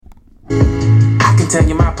tell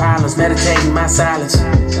you my problems, meditating my silence.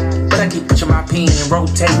 But I keep pushing my pen,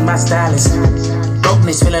 rotating my stylus.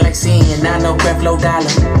 Brokenness feeling like sin, now no breath, low dollar.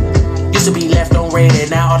 Used to be left on red,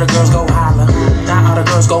 now all the girls go holler. Now all the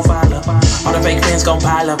girls go follow. All the fake fans gon'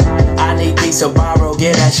 pile up. I need peace to borrow,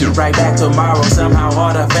 get that shit right back tomorrow. Somehow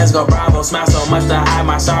all the fans go bravo. Smile so much to hide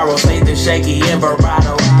my sorrow. Faith is shaky and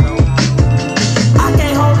vibrato. I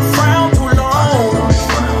can't hold a frown too long.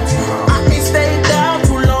 I can't stay down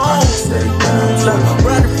too long. Look,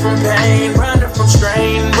 running from pain, running from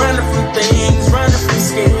strain, running from things, running from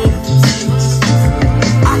schemes.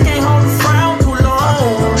 I can't hold a frown too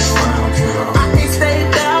long. I can't stay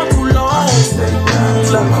down too long.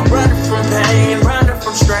 Look, running from pain, running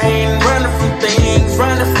from strain, running from things,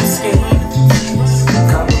 running from schemes.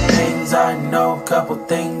 Couple things I know, couple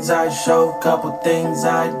things I show, couple things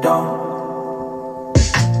I don't.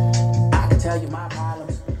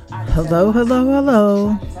 Hello, hello,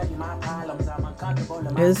 hello.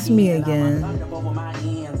 It's me again.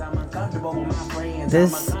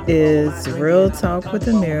 This is Real Talk with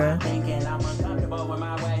Amiri.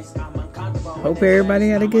 Hope everybody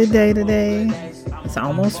had a good day today. It's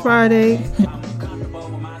almost Friday.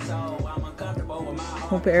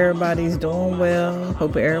 Hope everybody's doing well.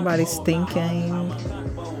 Hope everybody's thinking.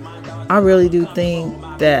 I really do think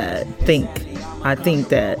that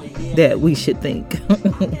we should think.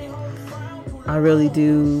 I really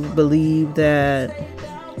do believe that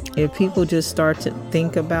if people just start to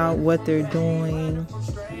think about what they're doing,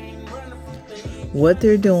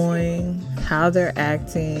 how they're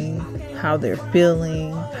acting, how they're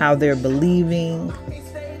feeling, how they're believing.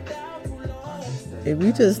 If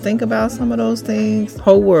you just think about some of those things, the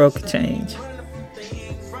whole world could change.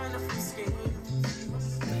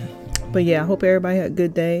 But yeah, I hope everybody had a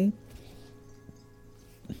good day.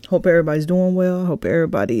 Hope everybody's doing well. Hope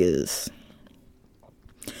everybody is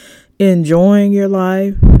enjoying your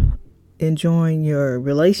life, enjoying your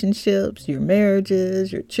relationships, your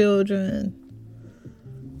marriages, your children.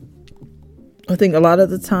 I think a lot of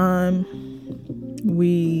the time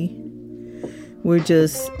we're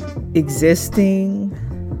just existing.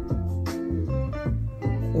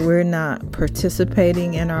 We're not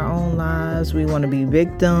participating in our own lives. We want to be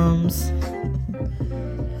victims.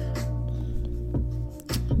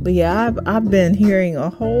 But yeah, I've been hearing a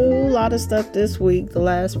whole lot of stuff this week, the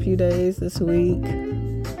last few days this week.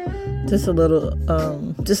 Just a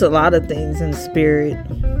lot of things in the spirit.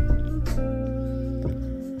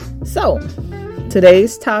 So,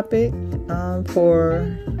 today's topic for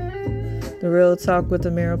the Real Talk with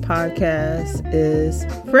Amiri podcast is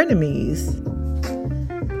frenemies.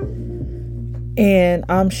 And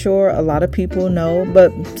I'm sure a lot of people know,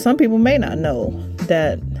 but some people may not know,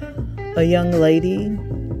 that a young lady,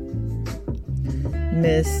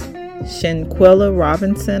 Miss Shanquella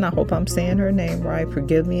Robinson, I hope I'm saying her name right,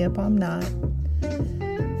 forgive me if I'm not,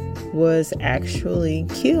 was actually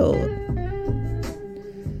killed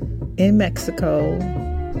in Mexico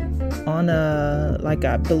on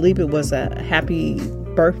I believe it was a happy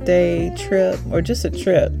birthday trip, or just a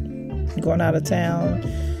trip, going out of town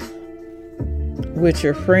with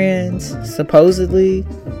your friends, supposedly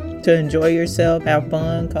to enjoy yourself, have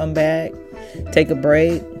fun, come back, take a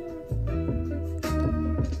break.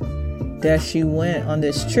 That she went on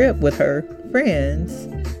this trip with her friends.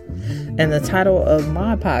 And the title of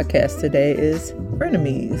my podcast today is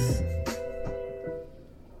Frenemies.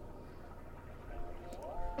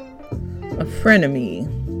 A frenemy.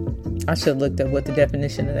 I should have looked up what the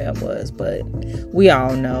definition of that was, but we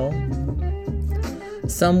all know.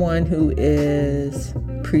 Someone who is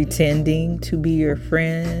pretending to be your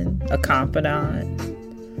friend, a confidant,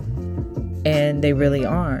 and they really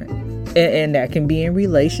aren't. And that can be in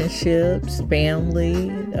relationships,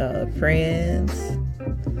 family, friends.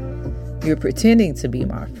 You're pretending to be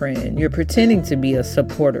my friend. You're pretending to be a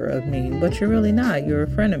supporter of me, but you're really not. You're a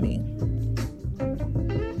frenemy.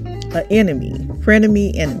 An enemy.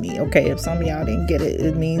 Frenemy, enemy. Okay, if some of y'all didn't get it,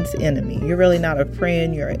 it means enemy. You're really not a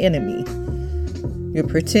friend. You're an enemy. You're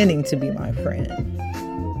pretending to be my friend.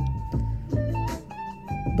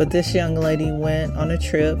 But this young lady went on a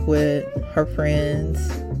trip with her friends,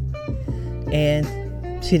 and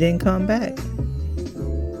she didn't come back.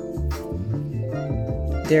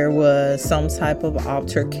 There was some type of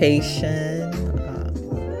altercation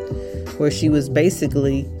where she was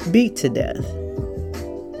basically beat to death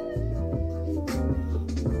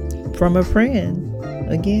from a friend.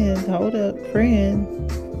 Again, hold up, friend.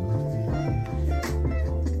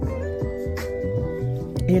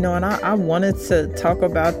 And I wanted to talk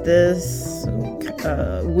about this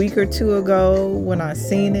a week or two ago when I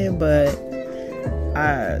seen it, but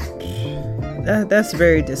that's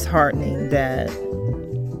very disheartening that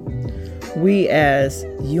we as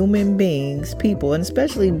human beings, people, and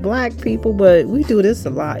especially black people, but we do this a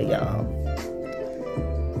lot, y'all.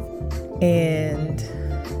 And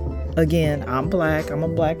again, I'm black. I'm a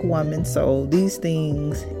black woman, so these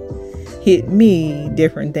things hit me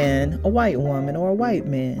different than a white woman or a white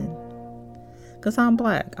man. Because I'm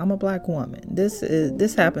black. I'm a black woman.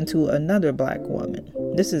 This happened to another black woman.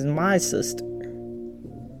 This is my sister.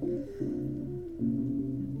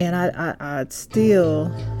 And I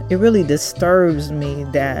still, it really disturbs me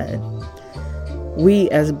that we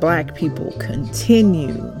as black people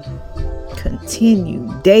continue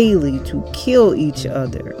daily to kill each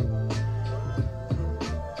other.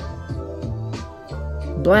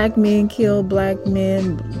 Black men kill black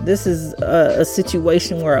men. This is a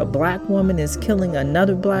situation where a black woman is killing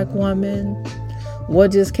another black woman.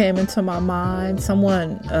 What just came into my mind?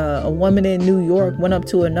 A woman in New York went up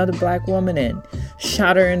to another black woman and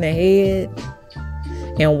shot her in the head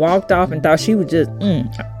and walked off and thought she was just,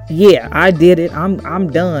 yeah, I did it.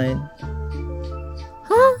 I'm done.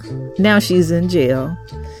 Huh? Now she's in jail.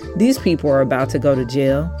 These people are about to go to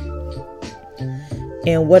jail.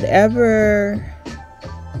 And whatever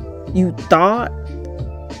you thought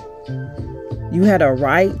you had a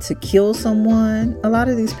right to kill someone, a lot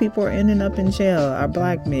of these people are ending up in jail. Our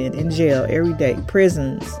black men in jail every day.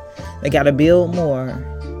 Prisons. They got to build more.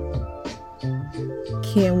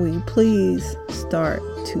 Can we please start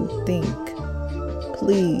to think?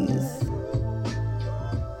 Please.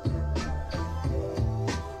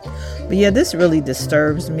 But yeah, this really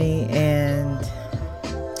disturbs me, and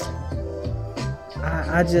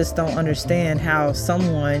I just don't understand how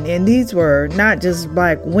someone, and these were not just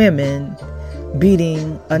black women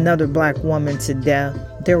beating another black woman to death.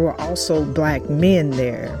 There were also black men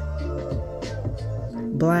there.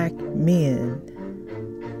 Black men.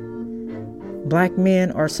 Black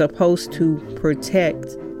men are supposed to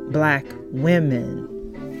protect black women.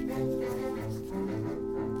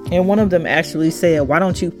 And one of them actually said, "Why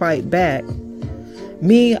don't you fight back?"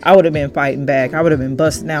 Me, I would have been fighting back. I would have been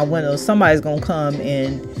busting out windows. Somebody's going to come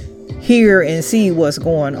and hear and see what's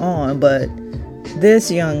going on. But this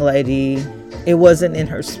young lady, it wasn't in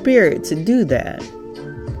her spirit to do that.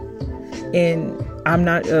 And I'm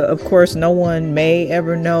not, of course, no one may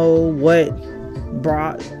ever know what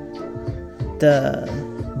brought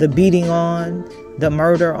the beating on, the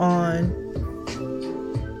murder on.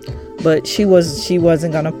 But she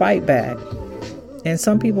wasn't going to fight back. And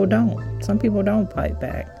some people don't. Some people don't fight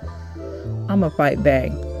back. I'm going to fight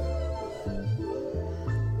back.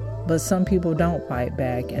 But some people don't fight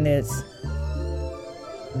back. And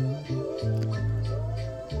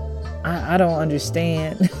I don't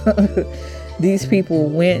understand. These people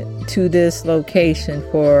went to this location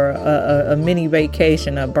for a mini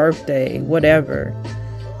vacation, a birthday, whatever,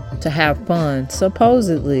 to have fun,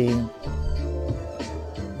 supposedly.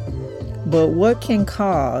 But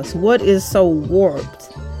what is so warped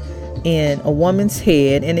in a woman's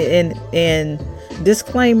head? And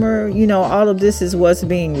disclaimer, all of this is what's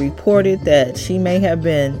being reported, that she may have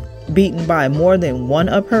been beaten by more than one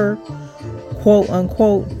of her quote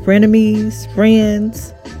unquote frenemies,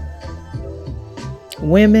 friends,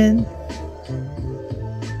 women.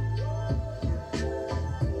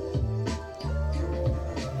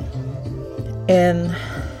 And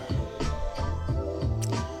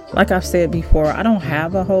like I've said before, I don't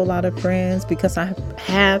have a whole lot of friends because I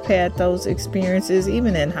have had those experiences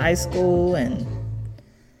even in high school, and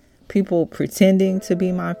people pretending to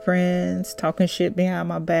be my friends, talking shit behind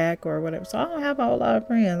my back or whatever. So I don't have a whole lot of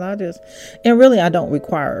friends. And really I don't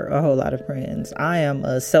require a whole lot of friends. I am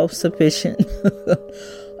a self-sufficient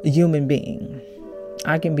human being.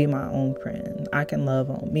 I can be my own friend. I can love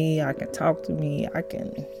on me. I can talk to me. I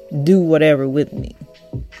can do whatever with me.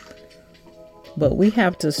 But we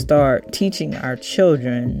have to start teaching our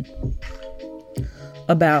children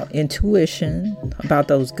about intuition, about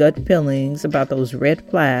those gut feelings, about those red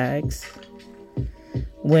flags.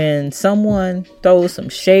 When someone throws some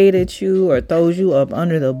shade at you or throws you up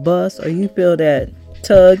under the bus, or you feel that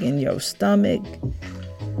tug in your stomach,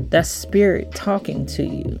 that's spirit talking to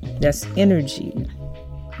you. That's energy.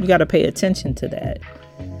 You got to pay attention to that.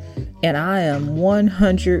 And I am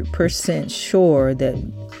 100% sure that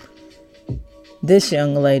this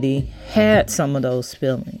young lady had some of those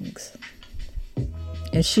feelings,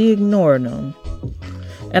 and she ignored them.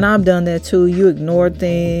 And I've done that too. You ignore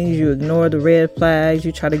things, you ignore the red flags,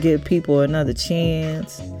 you try to give people another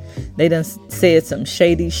chance. They done said some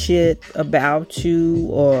shady shit about you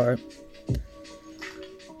or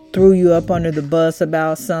threw you up under the bus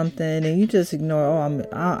about something, and you just ignore.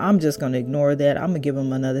 I'm just gonna ignore that. I'm gonna give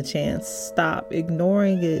them another chance. Stop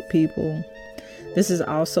ignoring it, people. This is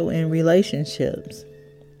also in relationships.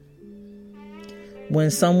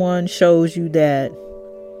 When someone shows you that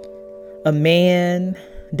a man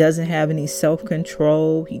doesn't have any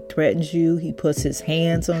self-control, he threatens you, he puts his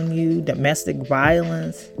hands on you, domestic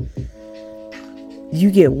violence, you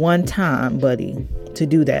get one time, buddy, to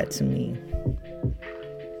do that to me.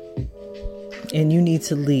 And you need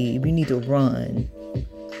to leave. You need to run.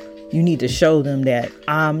 You need to show them that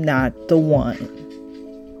I'm not the one.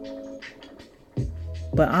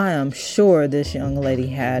 But I am sure this young lady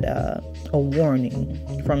had a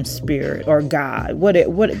warning from spirit or God. What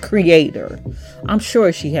a creator. I'm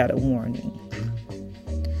sure she had a warning.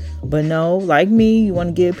 But no, like me, you want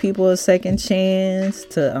to give people a second chance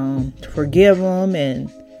to forgive them, and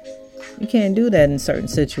you can't do that in certain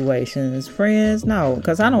situations. Friends, no,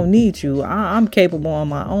 because I don't need you. I'm capable on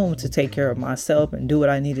my own to take care of myself and do what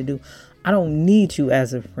I need to do. I don't need you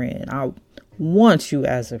as a friend. I want you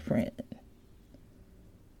as a friend.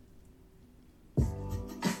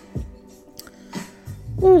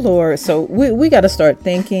 Oh, Lord. So we got to start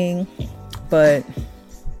thinking, but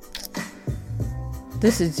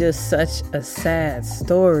this is just such a sad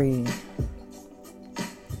story.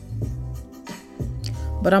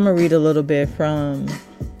 But I'm going to read a little bit from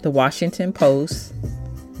the Washington Post.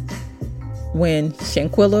 When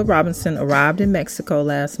Shanquella Robinson arrived in Mexico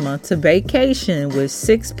last month to vacation with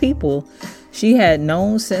 6 people she had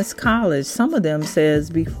known since college, some of them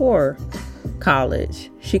says before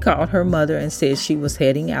college, she called her mother and said she was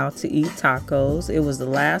heading out to eat tacos. It was the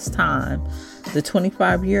last time the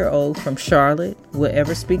 25-year-old from Charlotte would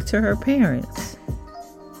ever speak to her parents.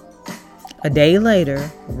 A day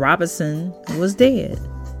later, Robinson was dead.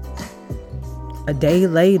 A day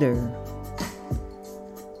later.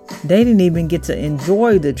 They didn't even get to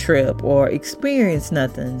enjoy the trip or experience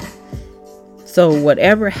nothing. So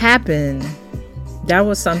whatever happened, that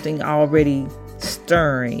was something already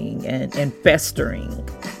stirring and festering.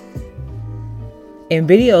 And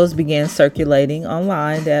videos began circulating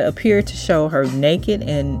online that appeared to show her naked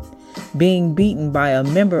and being beaten by a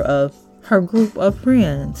member of her group of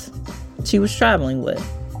friends she was traveling with.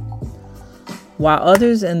 While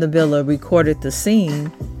others in the villa recorded the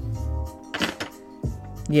scene,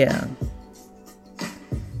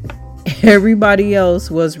 everybody else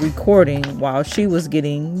was recording while she was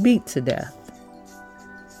getting beat to death.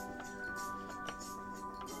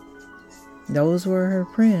 Those were her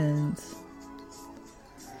friends.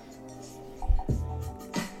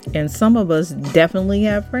 And some of us definitely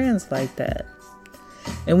have friends like that.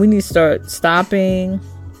 And we need to start stopping,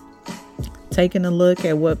 taking a look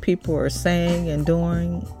at what people are saying and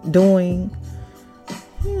doing.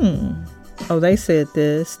 Oh, they said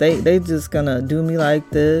this. They just gonna do me like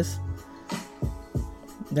this.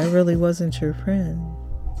 That really wasn't your friend.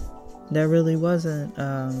 That really wasn't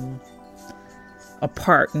a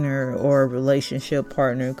partner or a relationship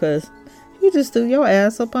partner, because you just threw your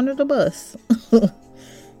ass up under the bus.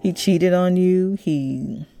 He cheated on you.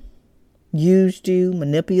 He used you,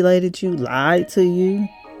 manipulated you, lied to you.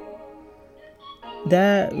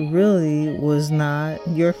 That really was not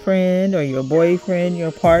your friend or your boyfriend,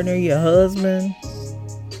 your partner, your husband.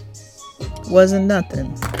 Wasn't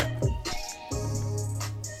nothing.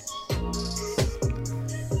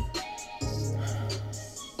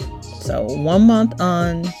 So 1 month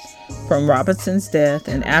on from Robinson's death,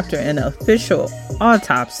 and after an official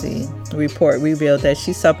autopsy report revealed that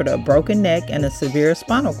she suffered a broken neck and a severe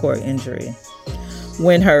spinal cord injury.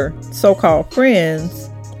 When her so-called friends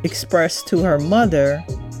expressed to her mother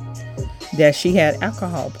that she had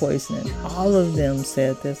alcohol poisoning, all of them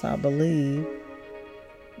said this, I believe.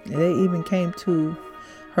 They even came to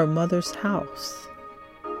her mother's house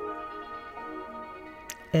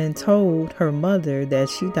and told her mother that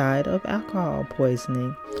she died of alcohol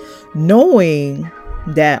poisoning, knowing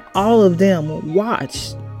that all of them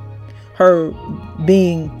watched her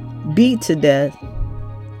being beat to death.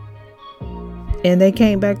 And they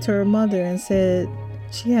came back to her mother and said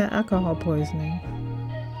she had alcohol poisoning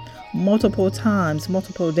multiple times,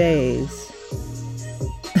 multiple days.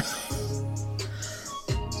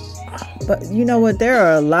 But you know what? There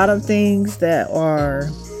are a lot of things that are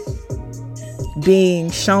being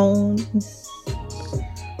shown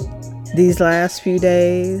these last few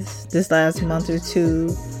days, this last month or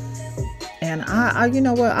two. And I you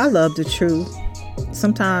know what? I love the truth.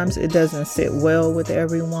 Sometimes it doesn't sit well with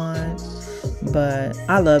everyone, but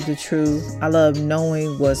I love the truth. I love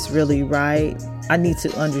knowing what's really right. I need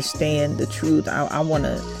to understand the truth. I want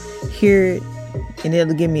to hear it, and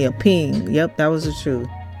it'll give me a ping. Yep, that was the truth.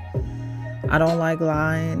 I don't like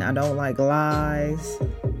lying. I don't like lies.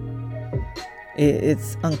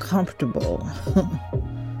 It's uncomfortable.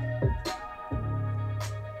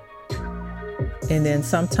 And then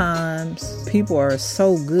sometimes people are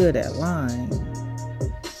so good at lying.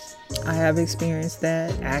 I have experienced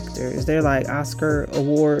that. Actors, they're like Oscar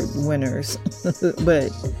award winners.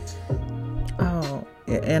 But,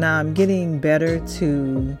 and I'm getting better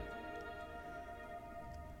to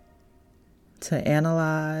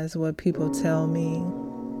analyze what people tell me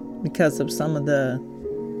because of some of the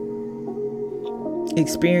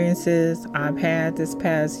experiences I've had this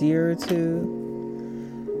past year or two.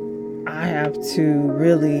 I have to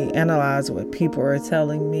really analyze what people are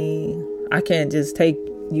telling me. I can't just take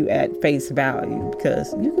you at face value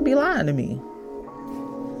because you could be lying to me.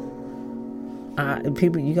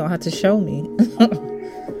 People, you're gonna have to show me.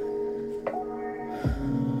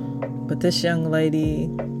 But this young lady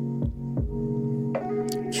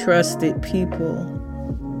trusted people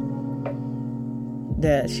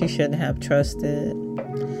that she shouldn't have trusted.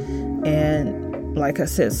 And like I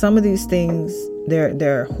said, some of these things,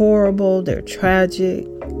 they're horrible, they're tragic,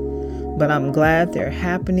 but I'm glad they're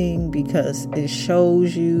happening because it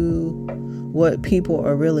shows you what people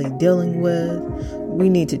are really dealing with. We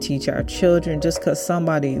need to teach our children, just because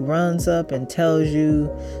somebody runs up and tells you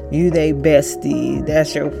they bestie,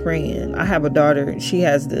 that's your friend. I have a daughter, she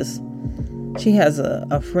has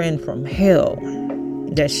a friend from hell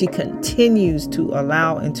that she continues to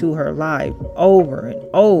allow into her life over and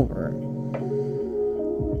over,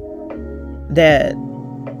 that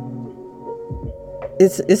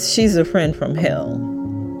she's a friend from hell.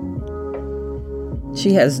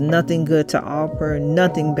 She has nothing good to offer,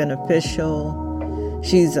 nothing beneficial.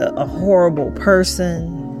 She's a horrible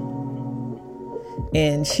person,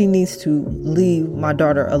 and she needs to leave my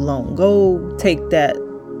daughter alone. Go take that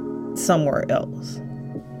somewhere else.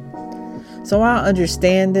 So I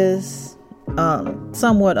understand this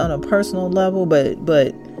somewhat on a personal level,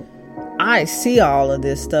 but I see all of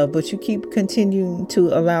this stuff, but you keep continuing to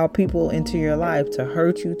allow people into your life to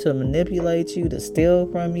hurt you, to manipulate you, to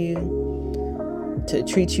steal from you, to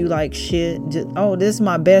treat you like shit. Just, this is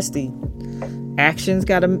my bestie. Actions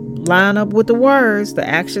got to line up with the words. The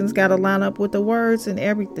actions got to line up with the words and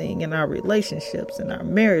everything in our relationships, in our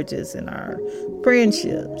marriages, in our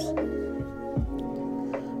friendships.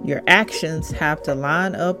 Your actions have to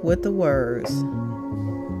line up with the words.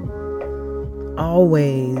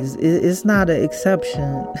 Always. It's not an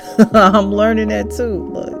exception. I'm learning that too.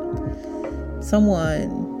 Look, someone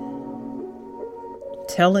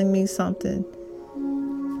telling me something,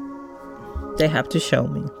 they have to show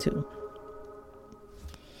me too.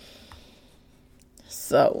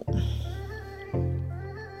 So,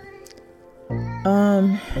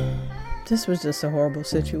 this was just a horrible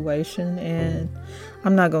situation, and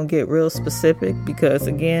I'm not going to get real specific because,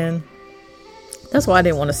 again, that's why I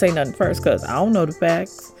didn't want to say nothing first, because I don't know the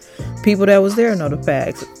facts. People that was there know the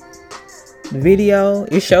facts. The video,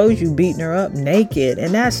 it shows you beating her up naked,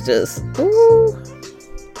 and that's just, ooh,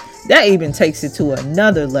 that even takes it to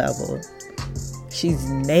another level. She's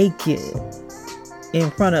naked in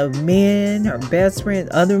front of men, her best friend,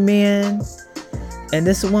 other men, and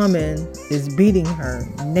this woman is beating her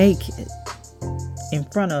naked in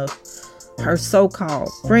front of her so-called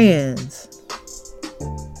friends.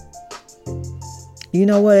 You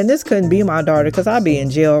know what? And this couldn't be my daughter, because I'd be in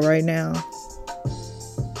jail right now.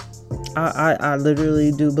 I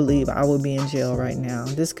literally do believe I would be in jail right now.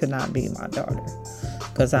 This could not be my daughter,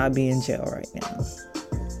 because I'd be in jail right now.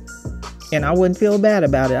 And I wouldn't feel bad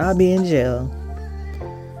about it. I'd be in jail.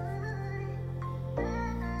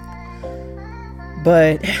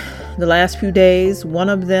 But the last few days, one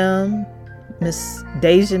of them, Miss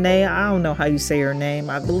Dejanay, I don't know how you say her name.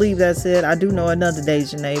 I believe that's it. I do know another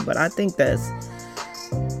Dejanay, but I think that's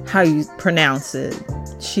how you pronounce it.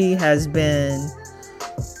 She has been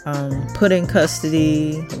put in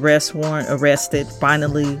custody, arrest warrant, arrested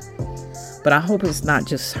finally. But I hope it's not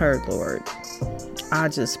just her, Lord. I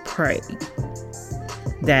just pray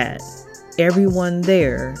that everyone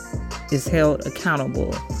there is held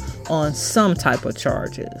accountable on some type of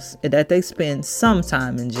charges, and that they spend some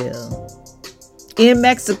time in jail. In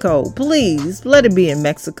Mexico, please, let it be in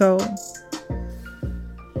Mexico.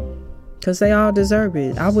 Because they all deserve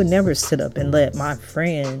it. I would never sit up and let my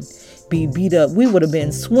friend be beat up. We would have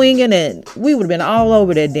been swinging, and we would have been all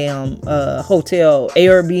over that damn hotel,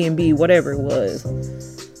 Airbnb, whatever it was.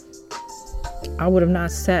 I would have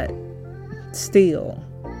not sat still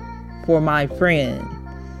for my friend.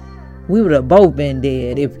 We would have both been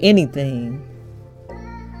dead, if anything.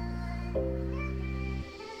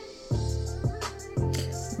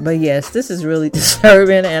 But yes, this is really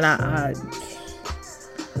disturbing, and I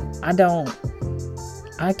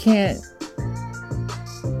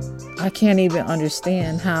I can't even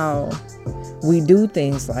understand how we do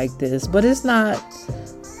things like this. But it's not,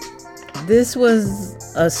 this was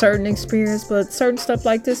a certain experience, but certain stuff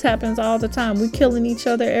like this happens all the time. We killing each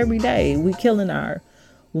other every day. We killing our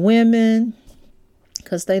women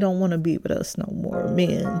because they don't want to be with us no more.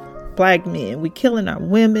 Men, black men, we killing our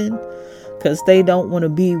women because they don't want to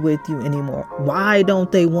be with you anymore. Why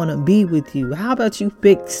don't they want to be with you? How about you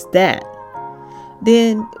fix that?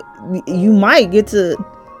 Then you might get to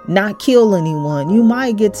not kill anyone. You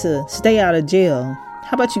might get to stay out of jail.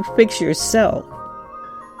 How about you fix yourself?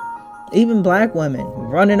 Even black women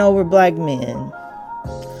running over black men,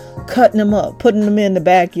 cutting them up, putting them in the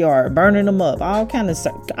backyard, burning them up, all kind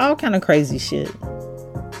of crazy shit.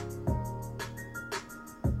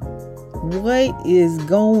 What is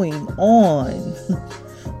going on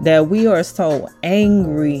that we are so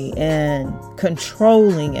angry and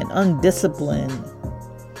controlling and undisciplined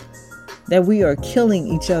that we are killing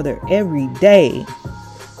each other every day?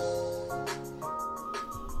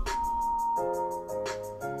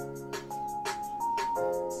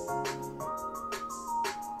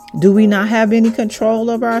 Do we not have any control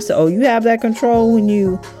over ourselves? Oh, you have that control when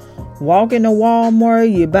you walk into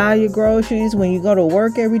Walmart, you buy your groceries, when you go to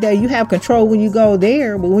work every day. You have control when you go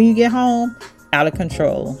there, but when you get home, out of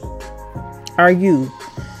control. Are you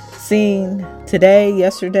seeing today,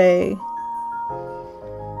 yesterday,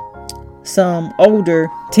 some older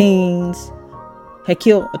teens had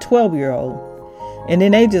killed a 12-year-old? And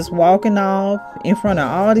then they just walking off in front of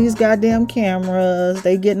all these goddamn cameras.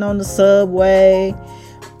 They getting on the subway,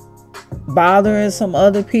 bothering some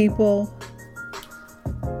other people.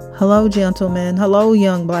 Hello, gentlemen. Hello,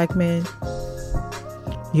 young black men.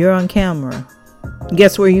 You're on camera.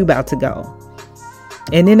 Guess where you about to go?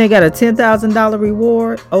 And then they got a $10,000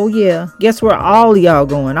 reward. Oh yeah. Guess where all of y'all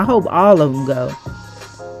going? I hope all of them go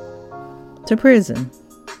to prison.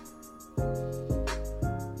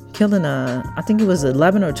 Killing I think it was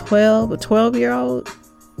 11 or 12, a 12-year-old.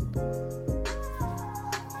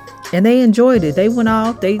 And they enjoyed it. They went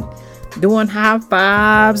off. They doing high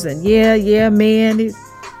fives and yeah, man.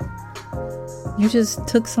 You just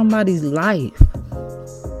took somebody's life.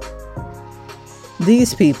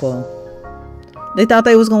 These people, they thought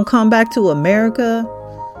they was going to come back to America.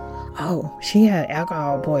 Oh, she had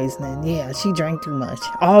alcohol poisoning. Yeah, she drank too much.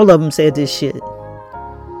 All of them said this shit.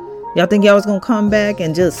 Y'all think y'all was going to come back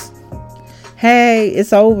and just, hey,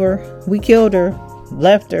 it's over. We killed her,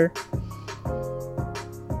 left her.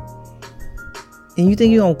 And you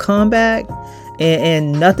think you're going to come back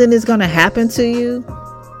and nothing is going to happen to you?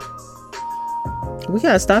 We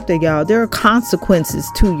got to stop that, y'all. There are consequences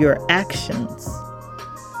to your actions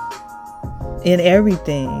in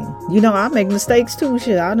everything. You know, I make mistakes too.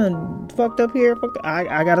 Shit, I done fucked up here.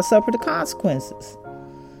 I got to suffer the consequences.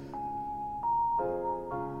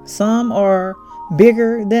 Some are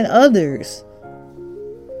bigger than others.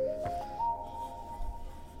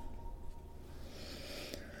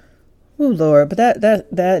 Oh Lord, but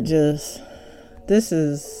that just, this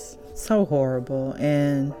is so horrible.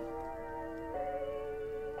 And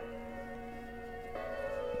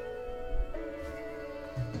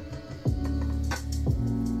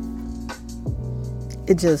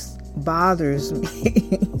it just bothers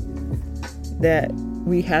me that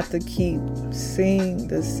we have to keep seeing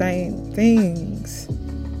the same things.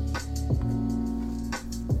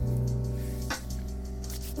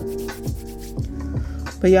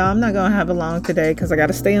 But y'all, I'm not going to have it long today because I got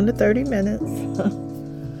to stay under 30 minutes.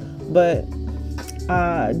 But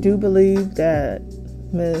I do believe that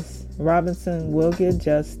Miss Robinson will get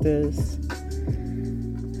justice.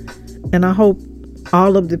 And I hope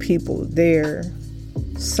all of the people there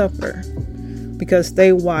suffer because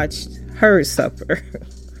they watched her suffer.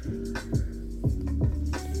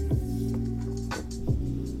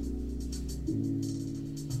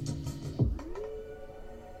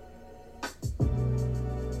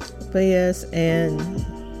 But yes, and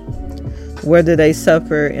whether they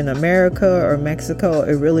suffer in America or Mexico,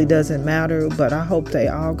 it really doesn't matter. But I hope they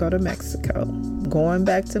all go to Mexico. Going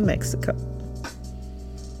back to Mexico.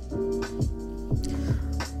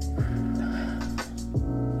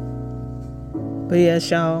 But yes,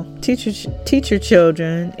 y'all, teach your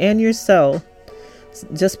children and yourself.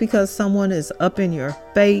 Just because someone is up in your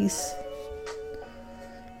face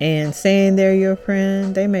and saying they're your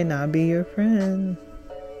friend, they may not be your friend.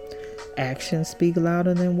 Actions speak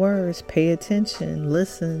louder than words. Pay attention.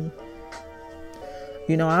 Listen.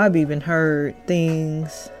 You know, I've even heard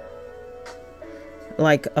things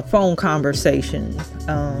like a phone conversation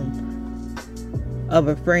of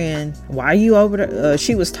a friend. Why are you over to,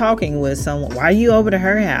 she was talking with someone. Why are you over to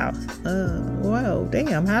her house? Well,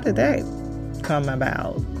 damn, how did that come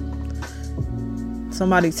about?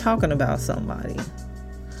 somebody talking about somebody.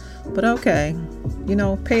 But okay,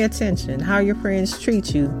 pay attention. How your friends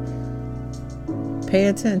treat you, pay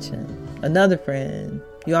attention. Another friend,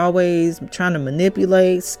 you always trying to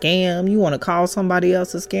manipulate, scam. You want to call somebody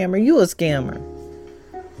else a scammer. You a scammer.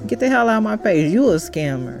 Get the hell out of my face. You a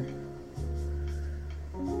scammer.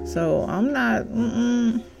 So I'm not.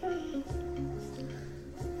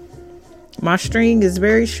 My string is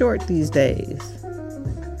very short these days.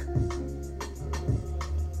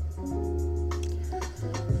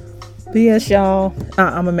 But yes, y'all,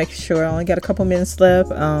 I'm gonna make sure I only got a couple minutes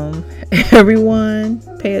left. Everyone,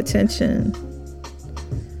 pay attention.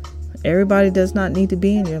 Everybody does not need to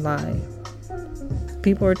be in your life.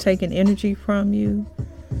 People are taking energy from you.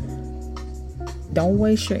 Don't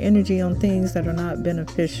waste your energy on things that are not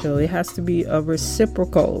beneficial. It has to be a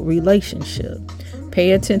reciprocal relationship.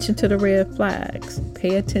 Pay attention to the red flags.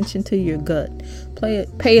 Pay attention to your gut.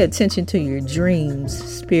 Pay attention to your dreams.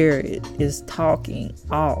 Spirit is talking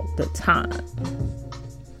all the time.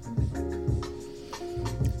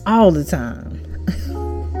 All the time.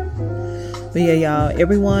 But yeah, y'all,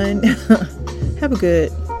 everyone, have a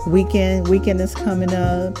good weekend. Weekend is coming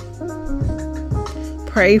up.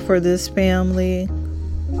 Pray for this family.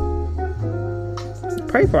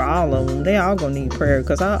 Pray for all of them. They all gonna need prayer,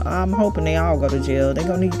 because I'm hoping they all go to jail. They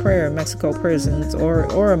gonna need prayer in Mexico prisons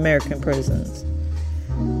or American prisons.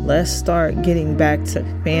 Let's start getting back to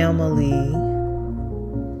family,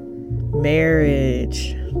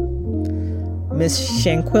 marriage. Miss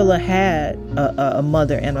Shanquella had a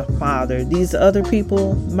mother and a father. These other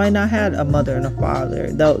people might not have a mother and a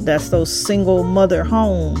father. That's those single mother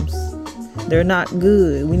homes. They're not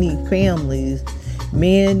good. We need families.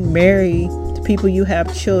 Men, marry the people you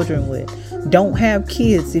have children with. Don't have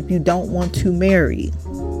kids if you don't want to marry.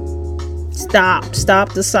 Stop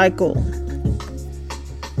the cycle.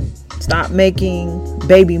 Stop making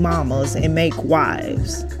baby mamas and make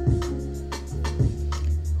wives.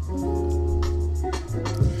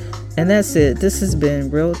 And that's it. This has been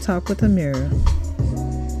Real Talk with Amiri.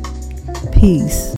 Peace.